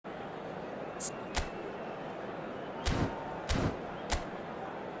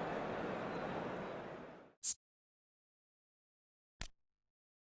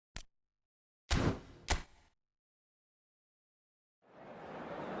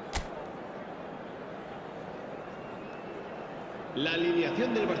La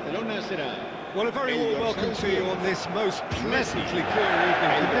alineación del Barcelona será... Well, a very warm welcome to you on this most pleasantly clear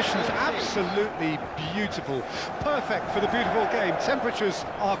evening. Conditions absolutely beautiful. Perfect for the beautiful game. Temperatures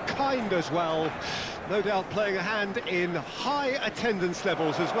are kind as well. No doubt playing a hand in high attendance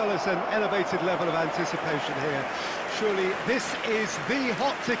levels as well as an elevated level of anticipation here. Surely this is the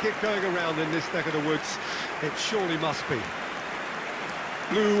hot ticket going around in this neck of the woods. It surely must be.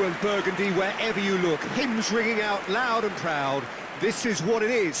 Blue and burgundy wherever you look, hymns ringing out loud and proud. This is what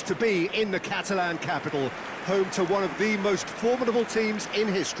it is to be in the Catalan capital, home to one of the most formidable teams in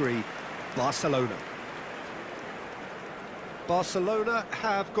history, Barcelona. Barcelona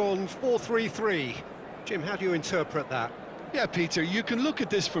have gone 4-3-3. Jim, how do you interpret that? Yeah, Peter, you can look at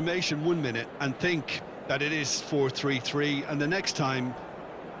this formation 1 minute and think that it is 4-3-3, and the next time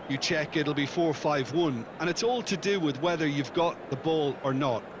you check, it'll be 4-5-1, and it's all to do with whether you've got the ball or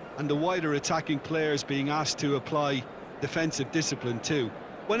not, and the wider attacking players being asked to apply defensive discipline too.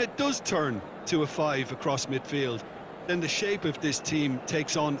 When it does turn to a 5 across midfield, then the shape of this team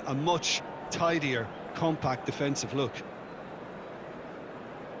takes on a much tidier, compact defensive look.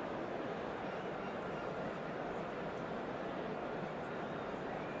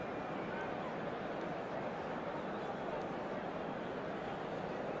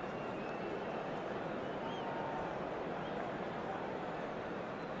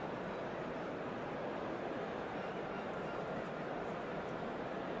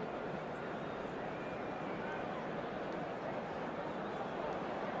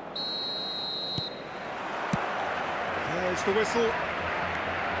 There's the whistle.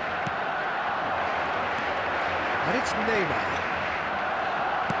 And it's Neymar.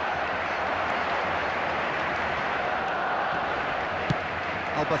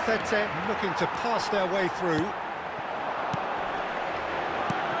 Albacete looking to pass their way through.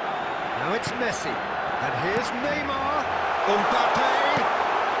 Now it's Messi. And here's Neymar. Mbappe.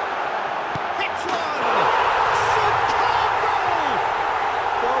 Hits one! Superb goal!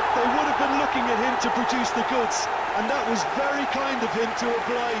 Well, they would have been looking at him to produce the goods, and that was very kind of him to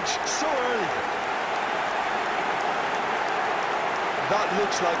oblige so early. That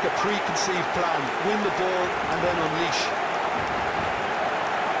looks like a preconceived plan. Win the ball and then unleash.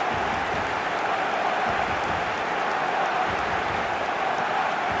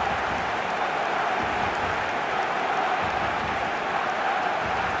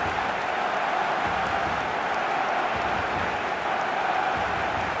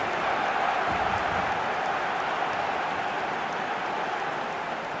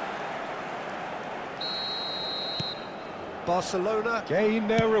 Barcelona gain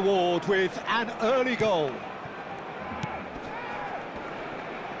their reward with an early goal.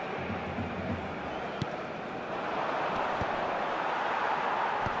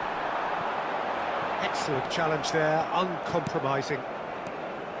 Excellent challenge there, uncompromising.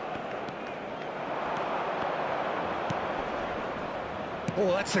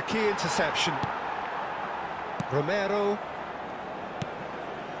 Oh, that's a key interception. Romero.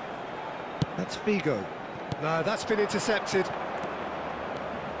 That's Figo. No, that's been intercepted.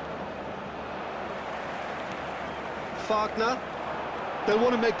 Wagner. They'll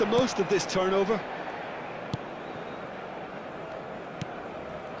want to make the most of this turnover.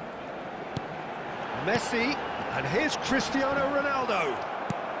 Messi, and here's Cristiano Ronaldo.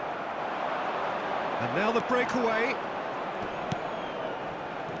 And now the breakaway.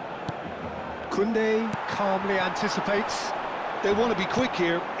 Koundé calmly anticipates. They want to be quick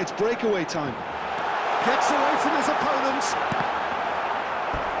here, it's breakaway time. Gets away from his opponent.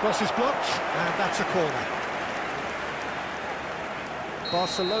 Cross is blocked, and that's a corner.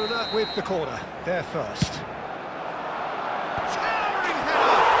 Barcelona with the corner, they're first. Towering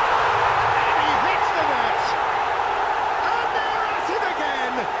header! And he hits the net! And they're at it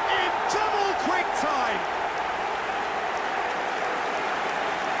again, in double quick time!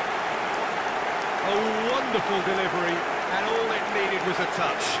 A wonderful delivery, and all it needed was a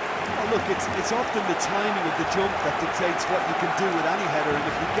touch. Oh, look, it's often the timing of the jump that dictates what you can do with any header, and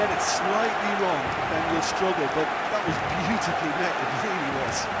if you get it slightly wrong, then you'll struggle, but that was beautifully met, it really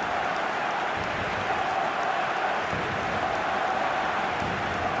was.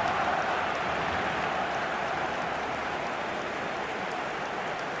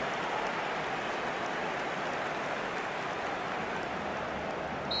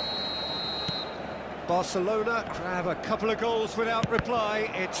 Barcelona grab a couple of goals without reply.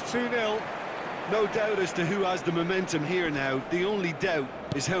 It's 2-0. No doubt as to who has the momentum here now. The only doubt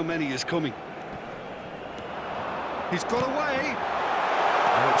is how many is coming. He's got away.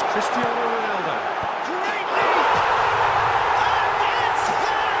 And it's Cristiano Ronaldo. Great leap! And it's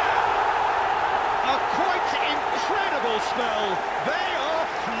there! A quite incredible spell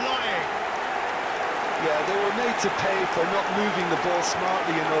to pay for not moving the ball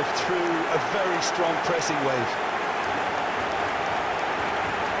smartly enough through a very strong pressing wave.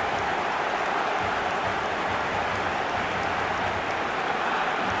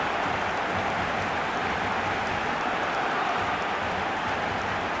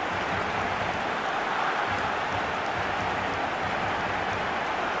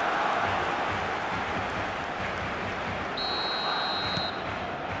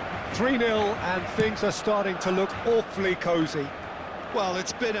 And things are starting to look awfully cosy. Well,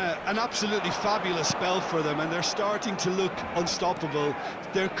 it's been an absolutely fabulous spell for them, and they're starting to look unstoppable.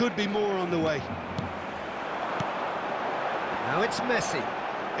 There could be more on the way. Now it's Messi.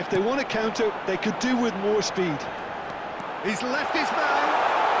 If they want to counter, they could do with more speed. He's left his man.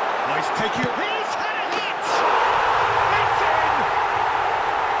 Nice taking it. He's had a hit! It's in!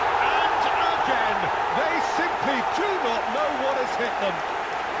 And again, they simply do not know what has hit them.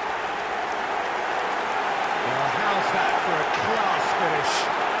 How's that for a class finish?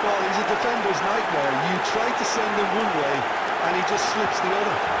 Well, he's a defender's nightmare. You try to send him one way, and he just slips the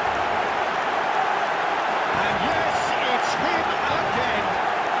other. And yes, it's him again.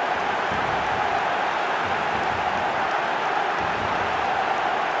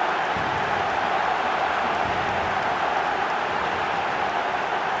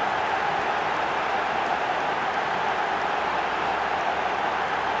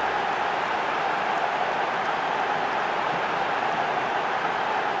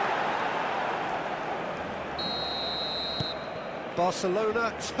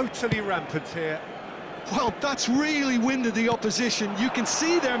 Barcelona totally rampant here. Well, that's really winded the opposition. You can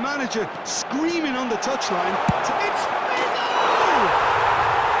see their manager screaming on the touchline. It's Mino!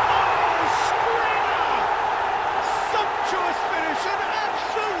 Oh, screamer! Sumptuous finish, an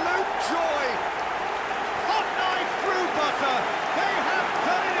absolute joy! Hot knife through butter, they have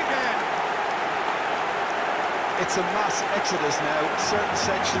done it again! It's a mass exodus now. Certain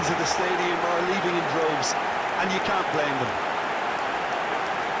sections of the stadium are leaving in droves, and you can't blame them.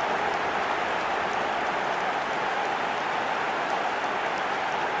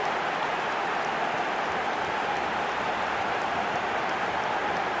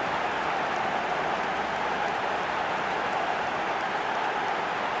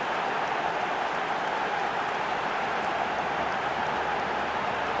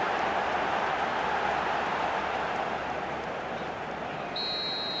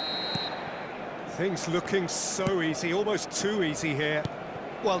 Things looking so easy, almost too easy here.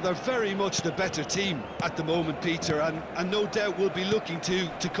 Well, they're very much the better team at the moment, Peter, and no doubt will be looking to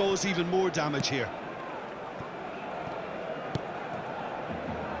cause even more damage here.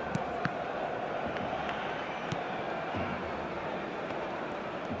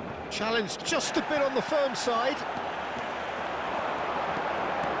 Challenge just a bit on the firm side.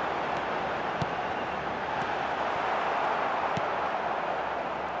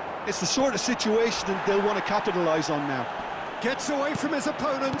 It's the sort of situation that they'll want to capitalise on now. Gets away from his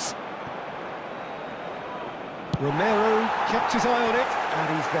opponents. Romero kept his eye on it,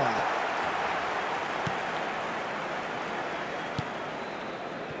 and he's there.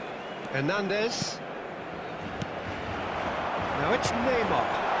 Hernandez. Now it's Neymar.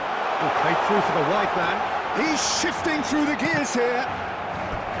 He'll play through for the wide man. He's shifting through the gears here.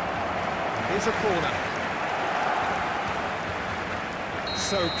 Here's a corner.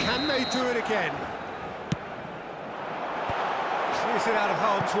 So can they do it again? Clears it out of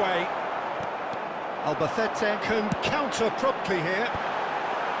harm's way. Albacete can counter promptly here.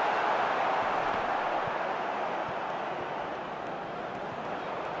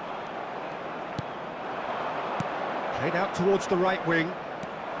 Played out towards the right wing.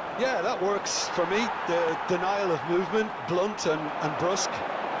 Yeah, that works for me. The denial of movement, blunt and brusque.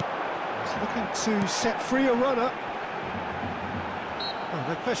 He's looking to set free a runner. Oh,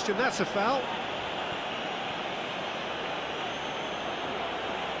 no question, that's a foul.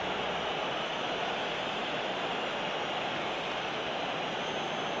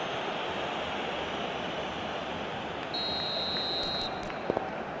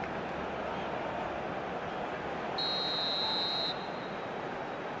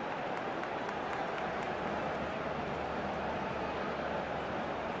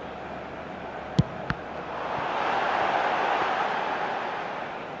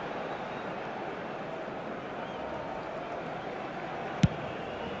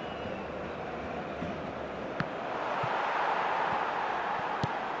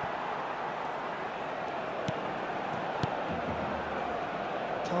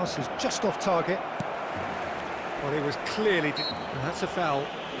 Pass is just off target. Well, he was clearly... And that's a foul.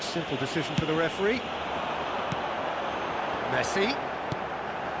 Simple decision for the referee. Messi.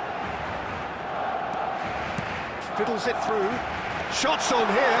 fiddles it through. Shots on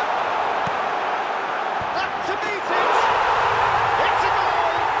here. Up to meet it. It's a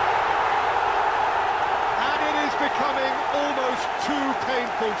goal. And it is becoming almost too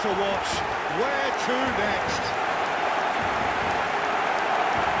painful to watch. Where to next?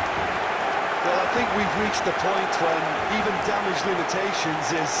 Well, I think we've reached the point when even damage limitations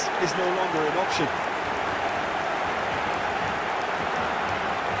is no longer an option.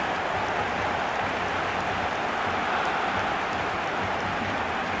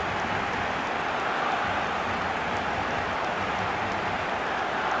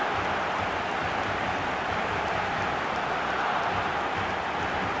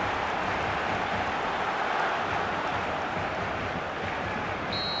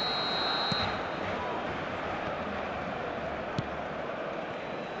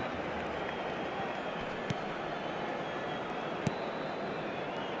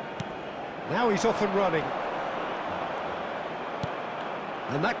 Now he's off and running.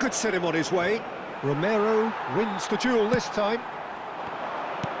 And that could set him on his way. Romero wins the duel this time.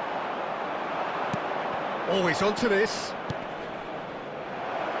 Oh, he's onto this.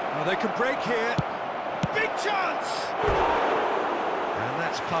 Now they can break here. Big chance! And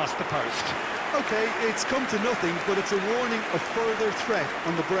that's past the post. OK, it's come to nothing, but it's a warning of further threat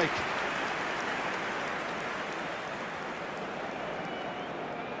on the break.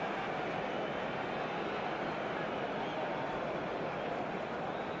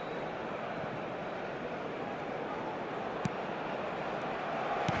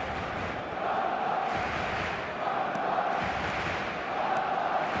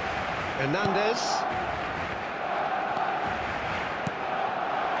 Hernandez.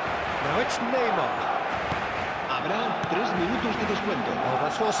 Now it's Neymar. Habrá 3 minutos de descuento. Oh,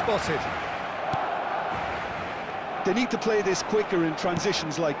 that's well spotted. They need to play this quicker in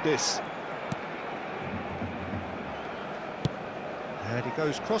transitions like this. And he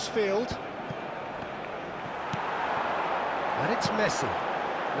goes cross-field. And it's Messi.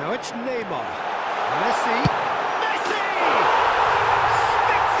 Now it's Neymar. Messi. Messi!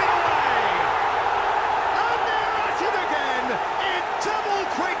 Sticks it away! And they're at it again in double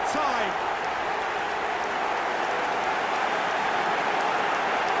quick time.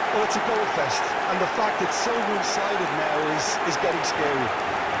 Well, it's a goal fest, and the fact it's so one-sided now is getting scary.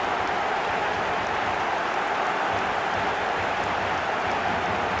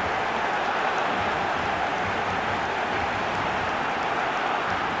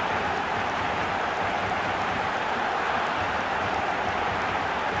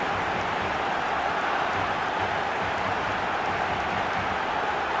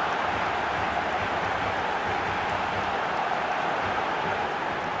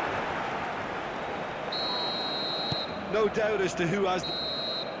 No doubt as to who has...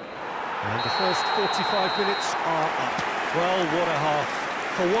 And the first 45 minutes are up. Well, what a half.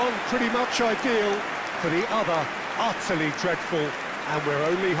 For one, pretty much ideal. For the other, utterly dreadful. And we're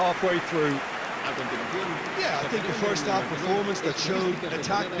only halfway through. Yeah, I think a first-half performance that showed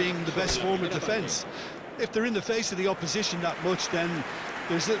attack being the best form of defence. If they're in the face of the opposition that much, then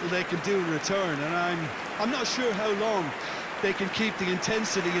there's little they can do in return. And I'm not sure how long they can keep the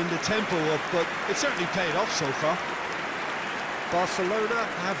intensity and the tempo up, but it certainly paid off so far. Barcelona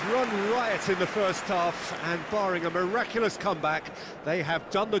have run riot in the first half, and barring a miraculous comeback, they have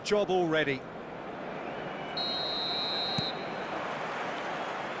done the job already.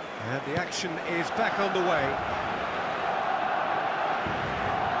 And the action is back underway.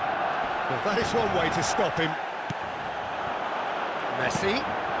 Well, that is one way to stop him. Messi.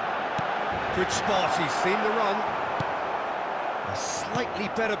 Good spot, he's seen the run. A slightly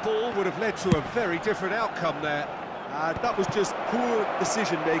better ball would have led to a very different outcome there. That was just poor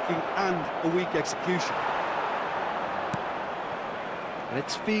decision-making and a weak execution. And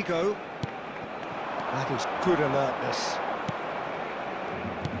it's Figo. That is good alertness.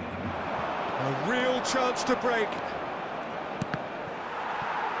 A real chance to break.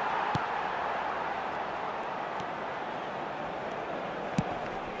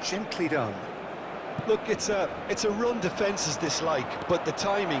 Gently done. Look, it's a run defence is dislike, but the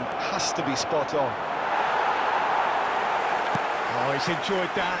timing has to be spot on. Oh, he's enjoyed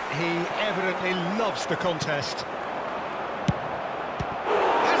that. He evidently loves the contest.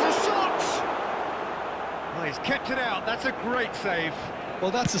 Has a shot! Oh, he's kept it out. That's a great save.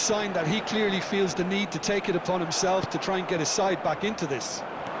 Well, that's a sign that he clearly feels the need to take it upon himself to try and get his side back into this.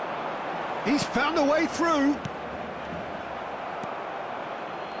 He's found a way through.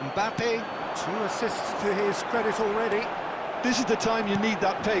 Mbappe, 2 assists to his credit already. This is the time you need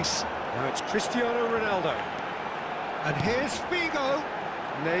that pace. Now it's Cristiano Ronaldo. And here's Figo.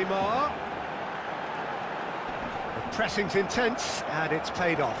 Neymar. Pressing's intense, and it's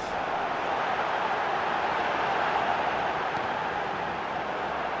paid off.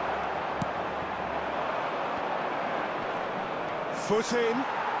 Foot in.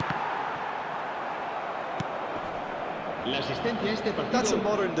 That's a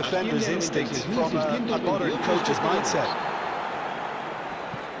modern defender's instinct from a modern coach's mindset.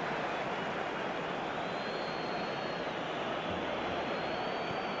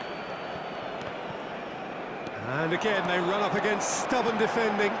 And again, they run up against stubborn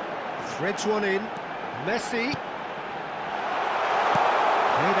defending. Threads one in. Messi.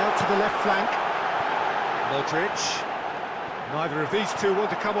 Played out to the left flank. Modric. Neither of these two want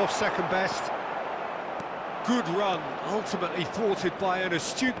to come off second best. Good run, ultimately thwarted by an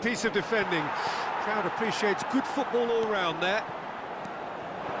astute piece of defending. Crowd appreciates good football all round there.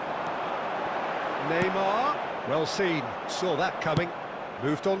 Neymar, well seen, saw that coming.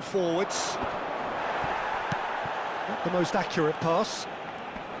 Moved on forwards. Not the most accurate pass.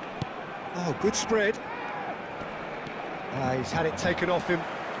 Oh, good spread. He's had it taken off him.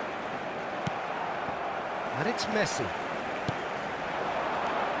 And it's Messi.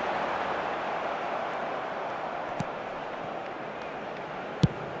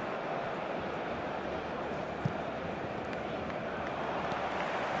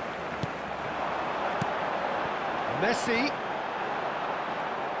 Messi.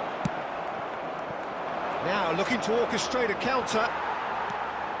 Now looking to orchestrate a counter.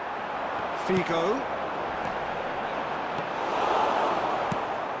 Figo.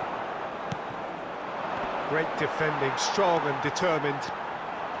 Great defending, strong and determined.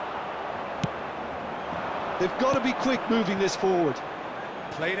 They've got to be quick moving this forward.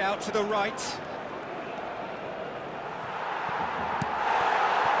 Played out to the right.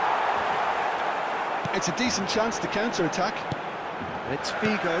 It's a decent chance to counter-attack. It's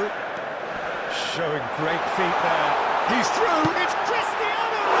Figo. Showing great feet there. He's through. It's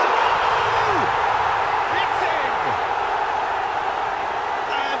Cristiano Ronaldo! It's in!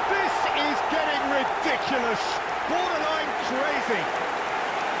 And this is getting ridiculous. Borderline crazy.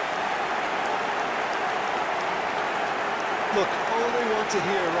 Look, all they want to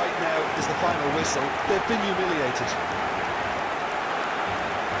hear right now is the final whistle. They've been humiliated.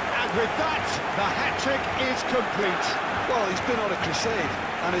 With that, the hat-trick is complete. Well, he's been on a crusade,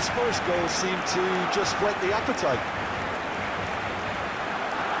 and his first goal seemed to just whet the appetite.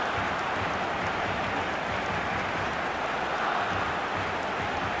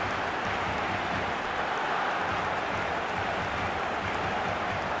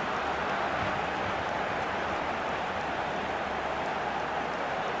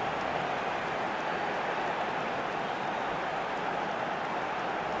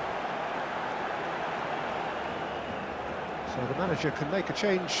 So the manager can make a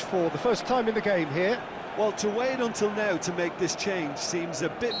change for the first time in the game here. Well, to wait until now to make this change seems a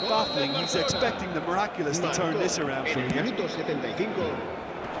bit baffling. He's expecting the miraculous to turn this around for him. Minuto 75,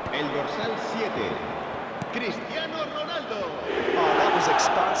 el dorsal 7, Cristiano Ronaldo. Oh, that was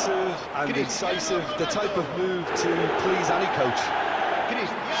expansive and incisive, the type of move to please any coach.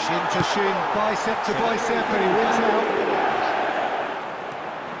 Shin to shin, bicep to bicep, and he wins out.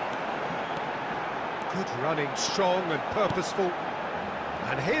 Good running, strong and purposeful.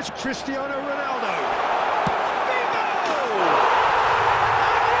 And here's Cristiano Ronaldo. Figo! And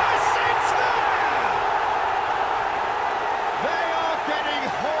yes, it's there! They are getting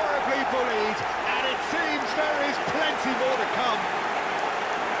horribly bullied, and it seems there is plenty more to come.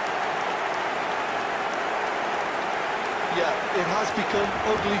 Yeah, it has become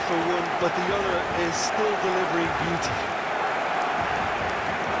ugly for one, but the other is still delivering beauty.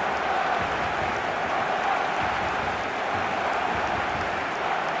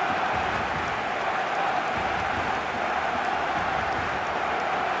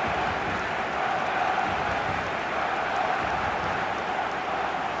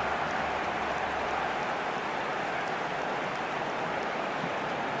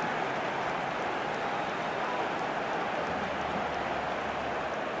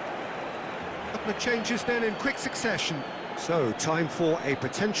 The changes then in quick succession. So, time for a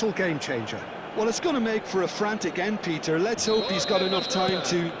potential game changer. Well, it's going to make for a frantic end, Peter. Let's hope he's got enough time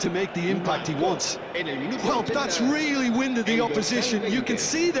to make the impact he wants. Well, that's really winded the opposition. You can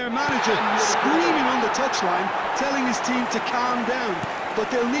see their manager screaming on the touchline, telling his team to calm down.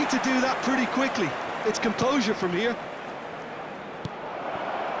 But they'll need to do that pretty quickly. It's composure from here.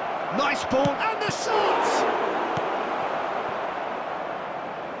 Nice ball, and the shot!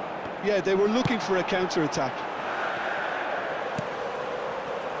 Yeah, they were looking for a counter-attack.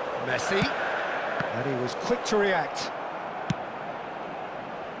 Messi. And he was quick to react.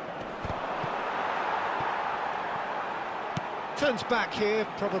 Turns back here,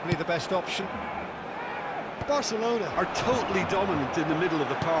 probably the best option. Barcelona are totally dominant in the middle of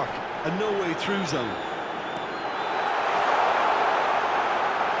the park, a no-way through zone.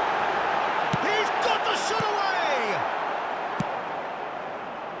 He's got the shot away!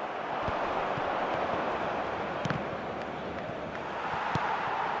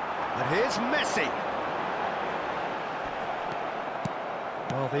 And here's Messi.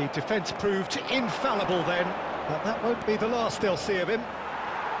 Well, the defence proved infallible then, but that won't be the last they'll see of him.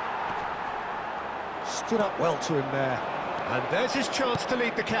 Stood up well to him there. And there's his chance to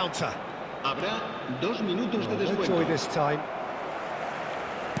lead the counter. Habrá 2 minutos de No descuento. joy this time.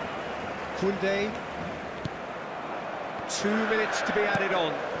 Koundé. 2 minutes to be added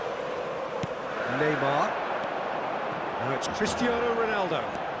on. Neymar. Now it's Cristiano Ronaldo.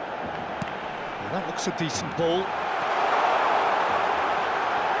 Well, that looks a decent ball.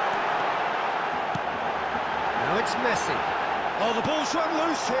 Now it's Messi. Oh, the ball's run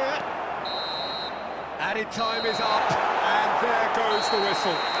loose here. Added time is up, and there goes the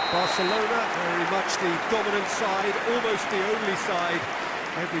whistle. Barcelona, very much the dominant side, almost the only side.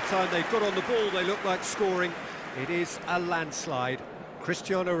 Every time they got on the ball, they looked like scoring. It is a landslide.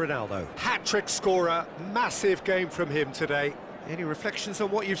 Cristiano Ronaldo, hat-trick scorer, massive game from him today. Any reflections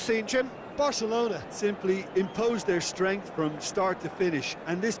on what you've seen, Jim? Barcelona simply imposed their strength from start to finish,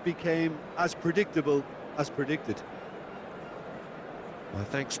 and this became as predictable as predicted. Well,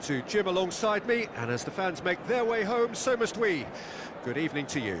 thanks to Jim alongside me, and as the fans make their way home, so must we. Good evening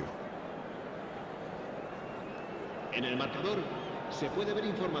to you. En el marcador se puede ver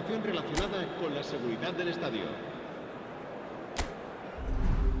información relacionada con la seguridad del estadio.